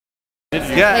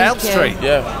Yeah, Elm Street.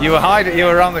 Yeah. You were hiding. You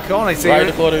were around the corner. So Right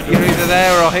the corner. You're either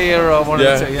there or here or one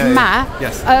of the two. Yeah, Matt,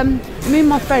 yes. me and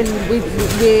my friend,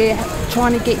 we're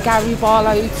trying to get Gary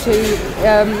Barlow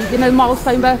to, you know,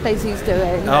 milestone birthdays he's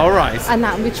doing. All right. And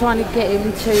that we're trying to get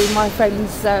him to my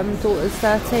friend's daughter's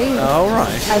 13. All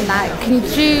right. And that, can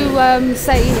you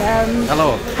say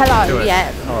Hello. Hello,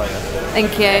 yeah. All right.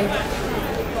 Thank you.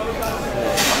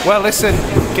 Well, listen,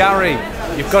 Gary,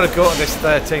 you've got to go to this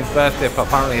 13th birthday.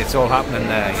 Apparently, it's all happening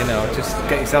there. You know, just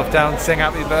get yourself down, sing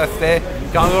happy birthday.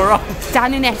 Can't go wrong.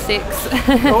 Down in Essex.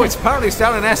 Oh, it's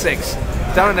down in Essex.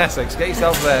 Down in Essex. Get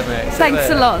yourself there, mate. Thanks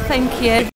a lot. Thank you.